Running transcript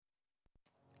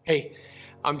Hey,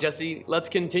 I'm Jesse. Let's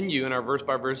continue in our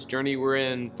verse-by-verse journey. We're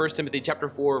in 1 Timothy chapter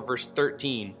 4, verse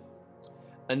 13.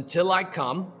 Until I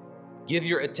come, give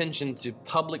your attention to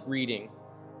public reading,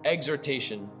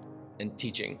 exhortation, and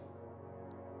teaching.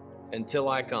 Until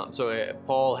I come. So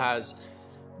Paul has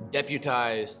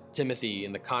deputized Timothy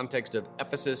in the context of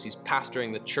Ephesus. He's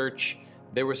pastoring the church.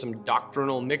 There was some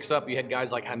doctrinal mix-up. You had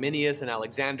guys like Hymenaeus and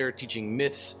Alexander teaching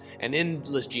myths and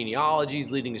endless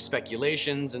genealogies leading to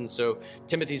speculations. And so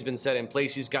Timothy's been set in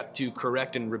place. He's got to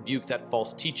correct and rebuke that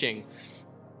false teaching.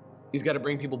 He's got to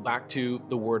bring people back to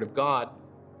the Word of God.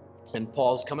 And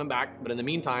Paul's coming back. But in the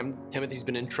meantime, Timothy's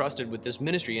been entrusted with this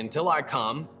ministry. Until I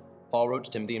come, Paul wrote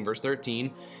to Timothy in verse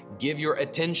 13, give your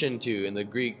attention to, in the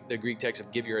Greek text of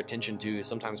give your attention to is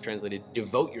sometimes translated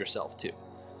devote yourself to.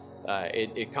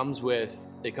 It comes with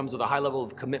a high level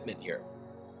of commitment here.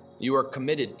 You are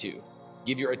committed to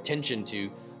give your attention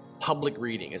to public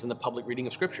reading, as in the public reading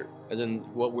of Scripture, as in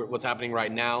what's happening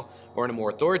right now, or in a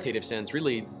more authoritative sense,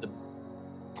 really the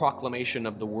proclamation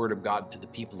of the Word of God to the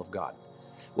people of God.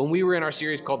 When we were in our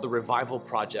series called The Revival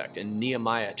Project in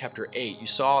Nehemiah chapter 8, you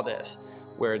saw this,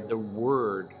 where the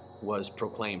Word was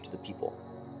proclaimed to the people.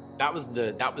 That was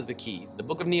the key. The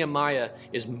book of Nehemiah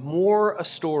is more a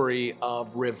story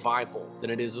of revival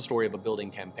than it is a story of a building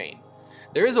campaign.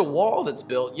 There is a wall that's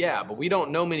built, yeah, but we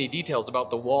don't know many details about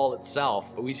the wall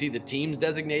itself. We see the teams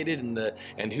designated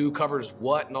and who covers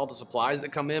what and all the supplies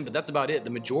that come in, but that's about it. The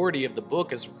majority of the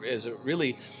book is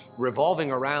really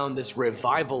revolving around this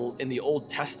revival in the Old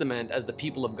Testament as the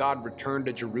people of God return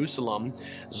to Jerusalem.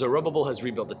 Zerubbabel has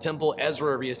rebuilt the temple,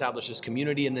 Ezra reestablishes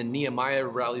community, and then Nehemiah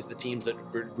rallies the teams that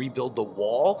rebuild the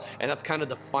wall, and that's kind of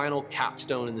the final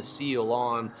capstone and the seal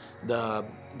on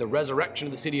the resurrection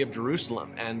of the city of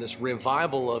Jerusalem and this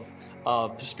revival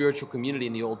of spiritual community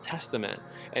in the Old Testament.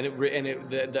 And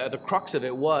the crux of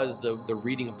it was the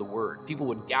reading of the Word. People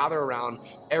would gather around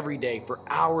every day for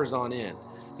hours on end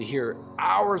to hear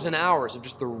hours and hours of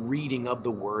just the reading of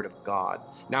the Word of God.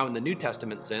 Now, in the New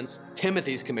Testament sense,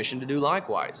 Timothy's commissioned to do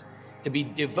likewise, to be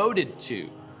devoted to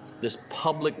this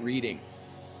public reading.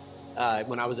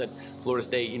 When I was at Florida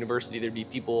State University, there'd be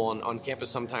people on campus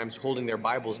sometimes holding their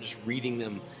Bibles and just reading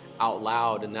them out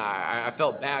loud. And I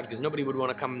felt bad because nobody would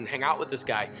want to come and hang out with this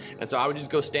guy. And so I would just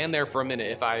go stand there for a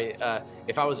minute.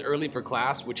 If I was early for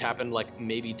class, which happened like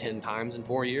maybe 10 times in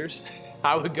 4 years,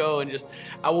 I would go and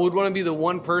I would want to be the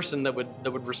one person that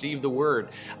would receive the Word.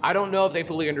 I don't know if they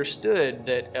fully understood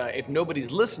that if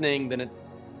nobody's listening, then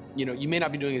you may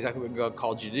not be doing exactly what God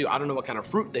called you to do. I don't know what kind of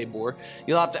fruit they bore.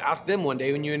 You'll have to ask them one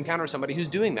day when you encounter somebody who's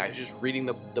doing that, who's just reading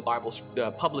the Bible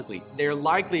publicly. They're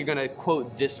likely going to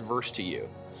quote this verse to you.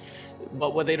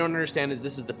 But what they don't understand is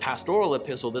this is the pastoral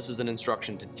epistle. This is an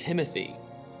instruction to Timothy,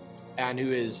 and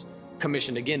who is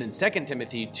commissioned again in 2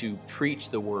 Timothy to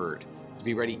preach the Word, to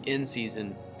be ready in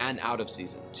season and out of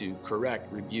season, to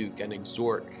correct, rebuke, and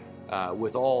exhort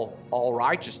with all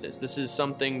righteousness. This is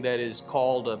something that is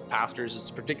called of pastors.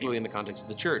 It's particularly in the context of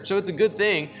the church. So it's a good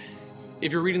thing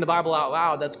if you're reading the Bible out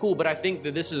loud. That's cool. But I think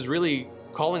that this is really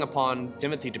calling upon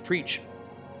Timothy to preach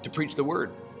the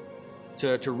Word,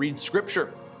 to read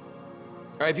Scripture.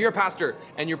 All right, if you're a pastor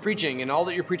and you're preaching and all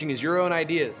that you're preaching is your own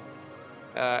ideas,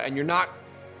 and you're not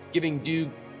giving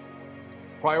due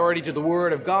priority to the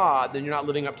Word of God, then you're not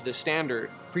living up to this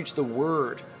standard. Preach the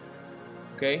Word.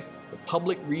 Okay? The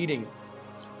public reading,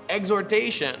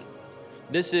 exhortation.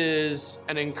 This is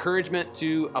an encouragement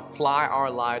to apply our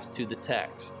lives to the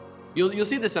text. You'll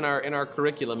see this in our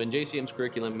curriculum, in JCM's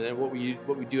curriculum, and what we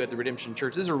do at the Redemption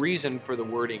Church. There's a reason for the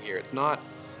wording here. It's not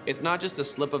just a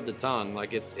slip of the tongue.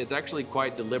 Like it's actually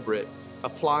quite deliberate.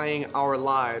 Applying our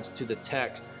lives to the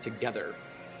text together.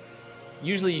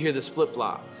 Usually you hear this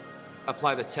flip-flopped.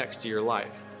 Apply the text to your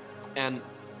life, and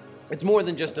it's more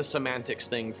than just a semantics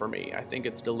thing for me. I think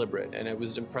it's deliberate, and it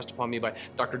was impressed upon me by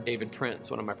Dr. David Prince,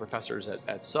 one of my professors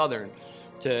at Southern.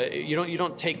 You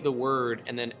don't take the Word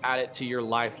and then add it to your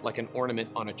life like an ornament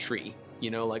on a tree.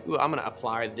 Like, ooh, I'm going to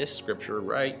apply this scripture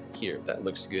right here. That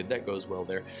looks good. That goes well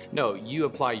there. No, you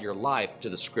apply your life to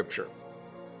the Scripture.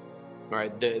 All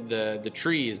right, the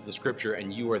tree is the Scripture,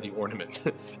 and you are the ornament,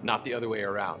 not the other way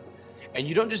around. And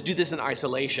you don't just do this in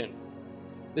isolation.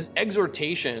 This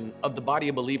exhortation of the body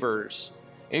of believers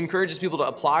encourages people to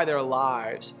apply their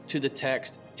lives to the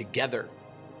text together.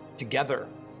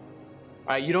 All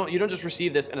right, you don't just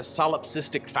receive this in a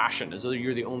solipsistic fashion, as though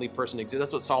you're the only person who exists.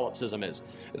 That's what solipsism is.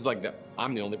 It's like that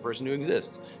I'm the only person who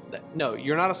exists. No,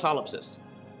 you're not a solipsist.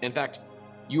 In fact,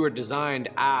 you are designed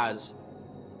as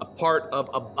a part of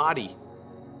a body.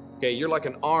 Okay, you're like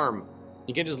an arm.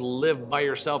 You can't just live by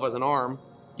yourself as an arm.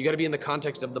 You got to be in the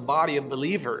context of the body of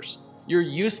believers. You're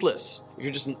useless if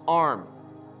you're just an arm.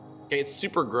 Okay, it's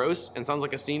super gross and sounds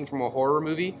like a scene from a horror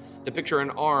movie to picture an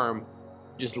arm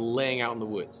just laying out in the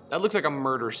woods. That looks like a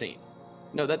murder scene.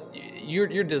 No, that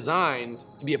you're designed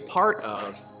to be a part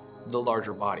of the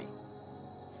larger body.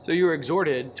 So you're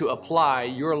exhorted to apply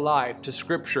your life to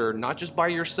Scripture, not just by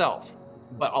yourself,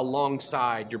 but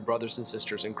alongside your brothers and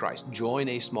sisters in Christ. Join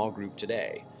a small group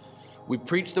today. We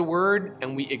preach the word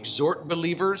and we exhort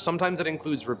believers. Sometimes that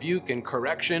includes rebuke and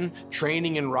correction,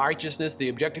 training in righteousness. The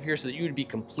objective here is so that you would be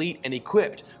complete and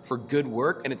equipped for good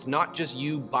work. And it's not just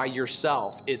you by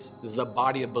yourself, it's the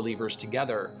body of believers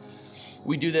together.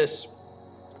 We do this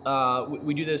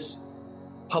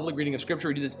public reading of Scripture,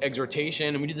 we do this exhortation,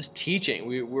 and we do this teaching.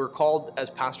 We're called as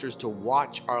pastors to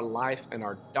watch our life and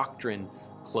our doctrine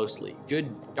closely.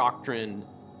 Good doctrine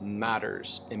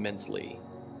matters immensely.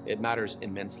 It matters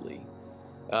immensely,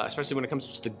 especially when it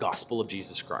comes to the gospel of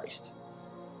Jesus Christ.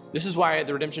 This is why at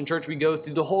the Redemption Church we go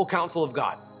through the whole counsel of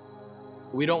God.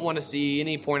 We don't want to see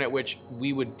any point at which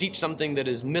we would teach something that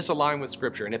is misaligned with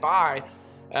Scripture. And if I,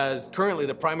 as currently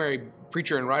the primary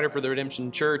preacher and writer for the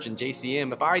Redemption Church and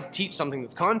JCM, if I teach something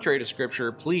that's contrary to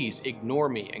Scripture, please ignore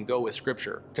me and go with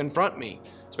Scripture. Confront me,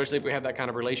 especially if we have that kind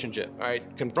of relationship. All right,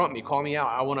 confront me, call me out.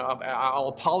 I'll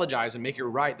apologize and make it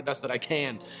right the best that I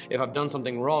can if I've done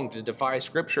something wrong to defy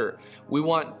Scripture. We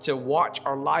want to watch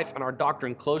our life and our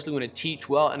doctrine closely. We want to teach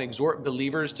well and exhort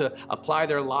believers to apply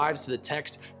their lives to the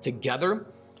text together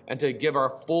and to give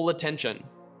our full attention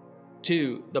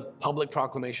to the public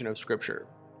proclamation of Scripture.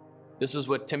 This is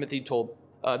what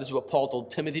Paul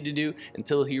told Timothy to do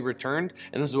until he returned,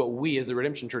 and this is what we as the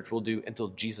Redemption Church will do until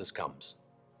Jesus comes.